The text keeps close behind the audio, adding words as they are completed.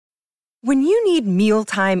When you need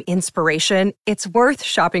mealtime inspiration, it's worth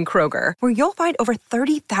shopping Kroger, where you'll find over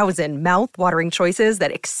 30,000 mouth-watering choices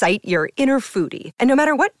that excite your inner foodie. And no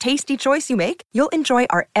matter what tasty choice you make, you'll enjoy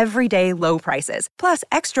our everyday low prices, plus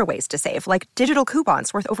extra ways to save, like digital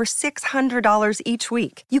coupons worth over $600 each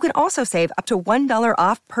week. You can also save up to $1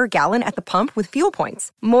 off per gallon at the pump with fuel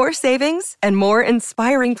points. More savings and more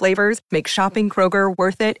inspiring flavors make shopping Kroger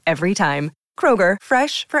worth it every time. Kroger,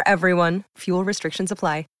 fresh for everyone. Fuel restrictions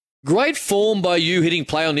apply. Great form by you hitting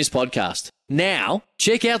play on this podcast. Now,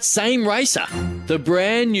 check out Same Racer, the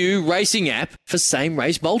brand new racing app for same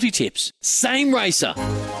race multi-tips. Same Racer.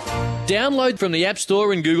 Download from the App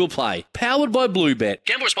Store and Google Play. Powered by Bluebet.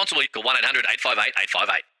 Gamble responsibly. Call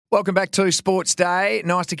 1-800-858-858. Welcome back to Sports Day.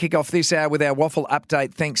 Nice to kick off this hour with our waffle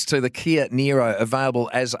update thanks to the Kia Niro, available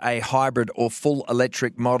as a hybrid or full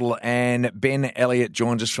electric model. And Ben Elliott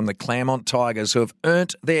joins us from the Claremont Tigers, who have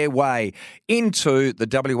earned their way into the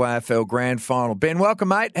WAFL Grand Final. Ben, welcome,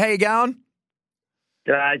 mate. How you going?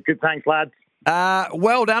 Good, thanks, lads.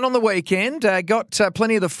 Well done on the weekend. Got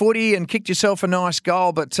plenty of the footy and kicked yourself a nice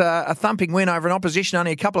goal, but a thumping win over an opposition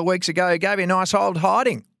only a couple of weeks ago gave you a nice old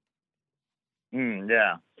hiding.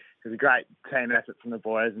 Yeah. It was a great team effort from the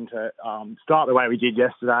boys, and to start the way we did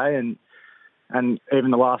yesterday and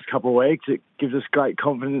even the last couple of weeks, it gives us great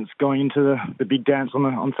confidence going into the big dance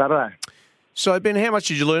on Saturday. So, Ben, how much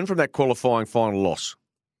did you learn from that qualifying final loss?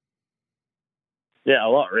 Yeah, a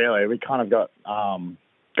lot, really. We kind of got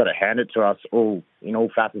it handed to us in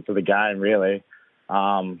all facets of the game, really.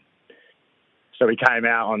 So we came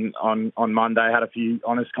out on Monday, had a few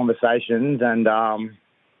honest conversations, and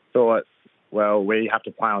thought, well, we have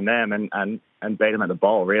to play on them and beat them at the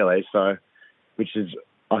bowl, really. So, which is,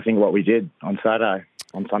 I think, what we did on Sunday.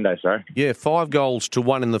 Yeah,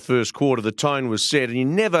 5-1 in the first quarter. The tone was set, and you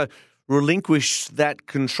never relinquished that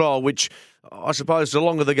control, which I suppose the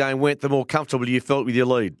longer the game went, the more comfortable you felt with your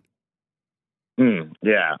lead.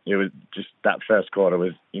 Yeah, it was just that first quarter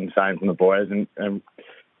was insane from the boys, and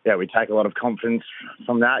yeah, we take a lot of confidence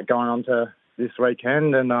from that going on to this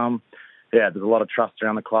weekend, and yeah, there's a lot of trust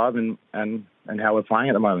around the club and how we're playing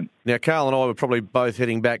at the moment. Now, Carl and I were probably both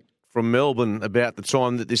heading back from Melbourne about the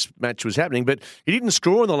time that this match was happening, but you didn't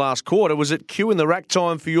score in the last quarter. Was it cue in the rack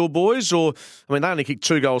time for your boys? Or, I mean, they only kicked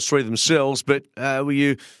 2 goals, 3 themselves, but were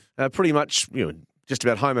you pretty much, just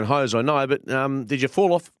about home and hose, I know, but did you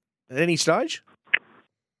fall off at any stage?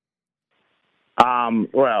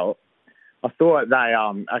 Well, I thought they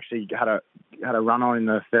actually had a run on in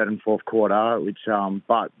the third and fourth quarter, which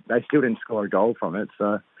but they still didn't score a goal from it,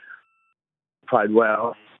 so played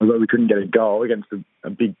well. Although we couldn't get a goal against a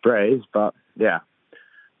big breeze, but yeah,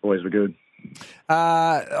 boys were good.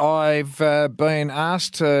 I've been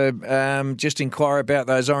asked to just inquire about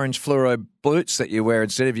those orange fluoro boots that you wear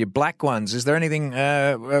instead of your black ones. Is there anything,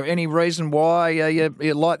 any reason why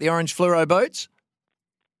you like the orange fluoro boots?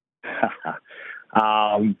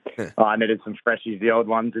 I needed some freshies. The old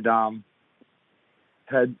ones had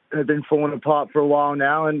been falling apart for a while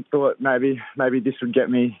now, and thought maybe this would get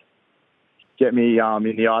me in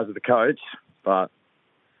the eyes of the coach. But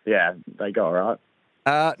yeah, they go all right.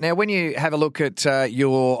 Now, when you have a look at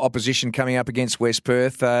your opposition coming up against West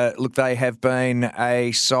Perth, look, they have been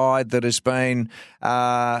a side that has been,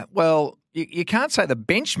 you can't say the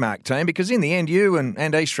benchmark team, because in the end, you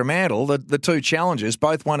and East Fremantle, the two challengers,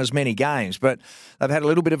 both won as many games, but they've had a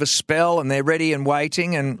little bit of a spell and they're ready and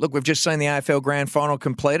waiting. And look, we've just seen the AFL Grand Final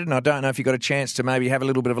completed, and I don't know if you got a chance to maybe have a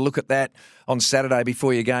little bit of a look at that on Saturday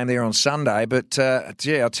before your game there on Sunday. But,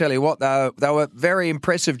 I'll tell you what, they were very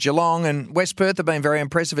impressive, Geelong, and West Perth have been very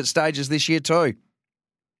impressive at stages this year too.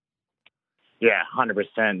 Yeah,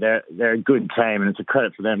 100%. They're a good team, and it's a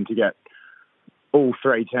credit for them to get all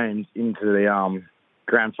three teams into the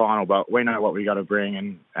grand final, but we know what we got to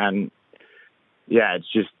bring, and yeah,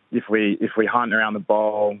 it's just if we hunt around the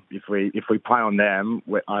ball, if we play on them,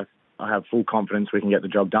 I have full confidence we can get the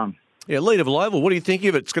job done. Yeah, Leederville Oval, what do you think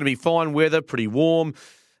of it? It's going to be fine weather, pretty warm,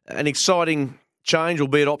 an exciting change,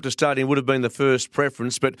 albeit Optus Stadium would have been the first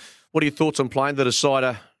preference, but what are your thoughts on playing the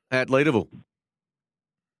decider at Leederville?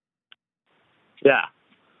 Yeah,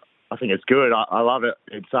 I think it's good. I love it.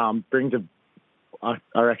 It brings I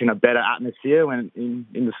reckon a better atmosphere when in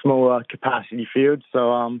the smaller capacity field.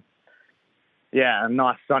 So yeah, a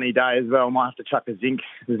nice sunny day as well. Might have to chuck the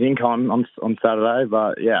zinc on Saturday,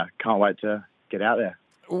 but yeah, can't wait to get out there.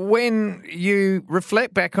 When you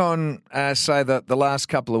reflect back on, say, the last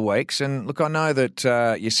couple of weeks, and look, I know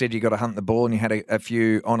that you said you got to hunt the ball and you had a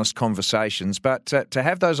few honest conversations, but to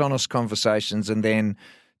have those honest conversations and then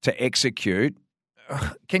to execute,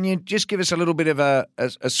 can you just give us a little bit of a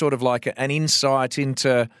sort of like an insight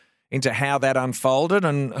into into how that unfolded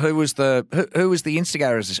and who was the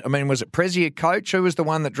instigator of this? I mean, was it Prezi, your coach? Who was the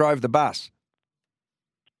one that drove the bus?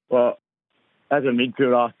 Well, as a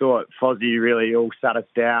midfielder, I thought Fozzie really all sat us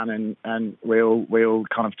down and we all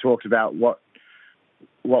kind of talked about what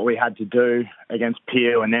we had to do against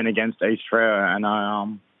Peel and then against East Freo. And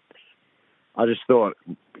I just thought,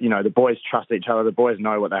 the boys trust each other. The boys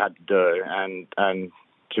know what they had to do. And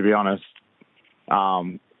to be honest,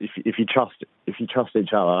 if you trust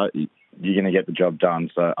each other, you're going to get the job done.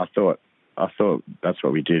 So I thought that's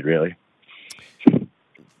what we did, really.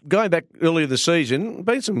 Going back earlier this season,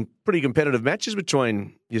 been some pretty competitive matches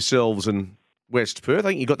between yourselves and West Perth. I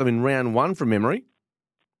think you got them in round 1 from memory.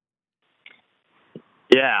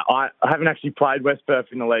 Yeah, I haven't actually played West Perth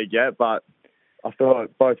in the league yet, but I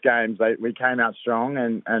thought both games we came out strong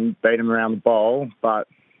and beat them around the bowl. But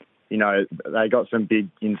they got some big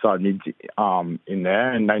inside mids in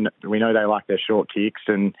there, and we know they like their short kicks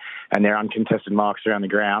and their uncontested marks around the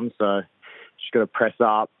ground. So just got to press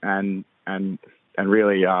up and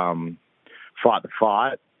really fight the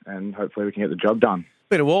fight, and hopefully we can get the job done.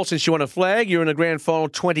 Been a while since you won a flag. You're in the grand final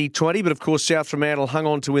 2020, but of course South Fremantle hung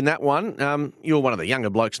on to win that one. You're one of the younger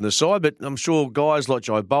blokes in the side, but I'm sure guys like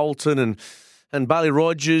Jai Bolton and Bailey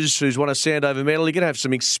Rogers, who's won a Sandover medal, you're going to have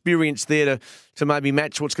some experience there to maybe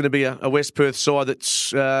match what's going to be a West Perth side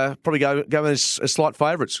that's probably going as slight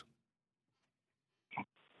favourites.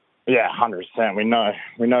 Yeah, 100%. We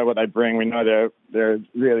know what they bring. We know they're a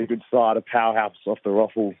really good side, a powerhouse off the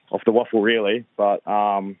waffle, really. But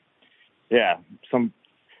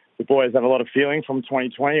the boys have a lot of feeling from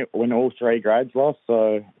 2020 when all 3 grades lost.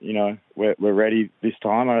 So we're ready this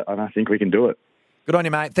time, and I think we can do it. Good on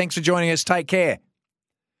you, mate. Thanks for joining us. Take care.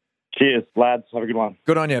 Cheers, lads. Have a good one.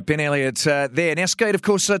 Good on you. Ben Elliott there. Now, Skeet, of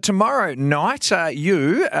course, tomorrow night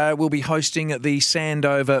you will be hosting the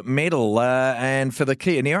Sandover Medal. And for the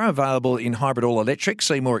Kia Niro, available in hybrid all electric,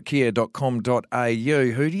 see more at kia.com.au.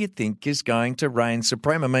 Who do you think is going to reign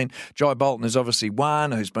supreme? I mean, Jai Bolton is obviously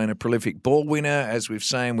one who's been a prolific ball winner, as we've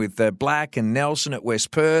seen with Black and Nelson at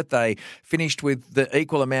West Perth. They finished with the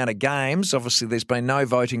equal amount of games. Obviously, there's been no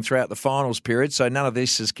voting throughout the finals period, so none of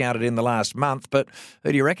this has counted in the last month. But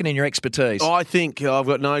who do you reckon in your expertise? I think I've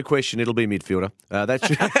got no question it'll be midfielder. That's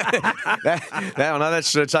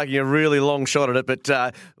taking a really long shot at it, but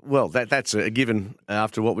that's a given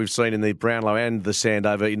after what we've seen in the Brownlow and the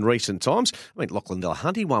Sandover in recent times. I mean, Lachlan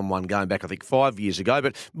Delahunty won one going back, I think, 5 years ago,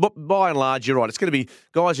 but by and large, you're right. It's going to be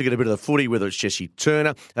guys who get a bit of the footy, whether it's Jesse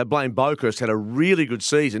Turner. Blaine Boakhurst had a really good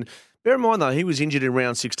season. Bear in mind, though, he was injured in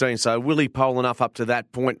round 16, so will he poll enough up to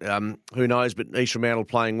that point? Who knows, but East Fremantle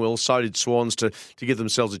playing well. So did Swans to give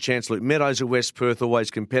themselves a chance. Luke Meadows at West Perth, always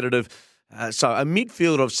competitive. So a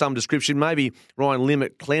midfielder of some description. Maybe Ryan Lim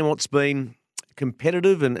at Claremont's been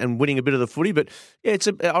competitive and winning a bit of the footy, but yeah, I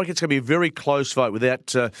think it's going to be a very close vote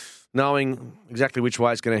without knowing exactly which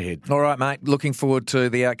way it's going to head. All right, mate. Looking forward to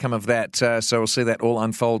the outcome of that. So we'll see that all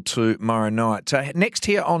unfold tomorrow night. Next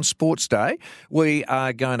here on Sports Day, we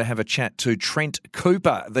are going to have a chat to Trent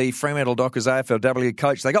Cooper, the Fremantle Dockers AFLW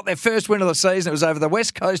coach. They got their first win of the season. It was over the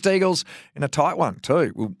West Coast Eagles in a tight one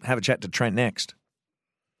too. We'll have a chat to Trent next.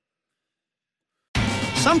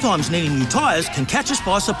 Sometimes needing new tyres can catch us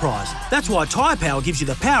by surprise. That's why Tyre Power gives you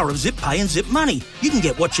the power of Zip Pay and Zip Money. You can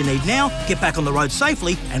get what you need now, get back on the road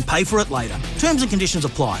safely and pay for it later. Terms and conditions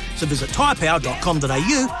apply. So visit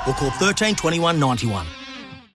tyrepower.com.au or call 13 21 91.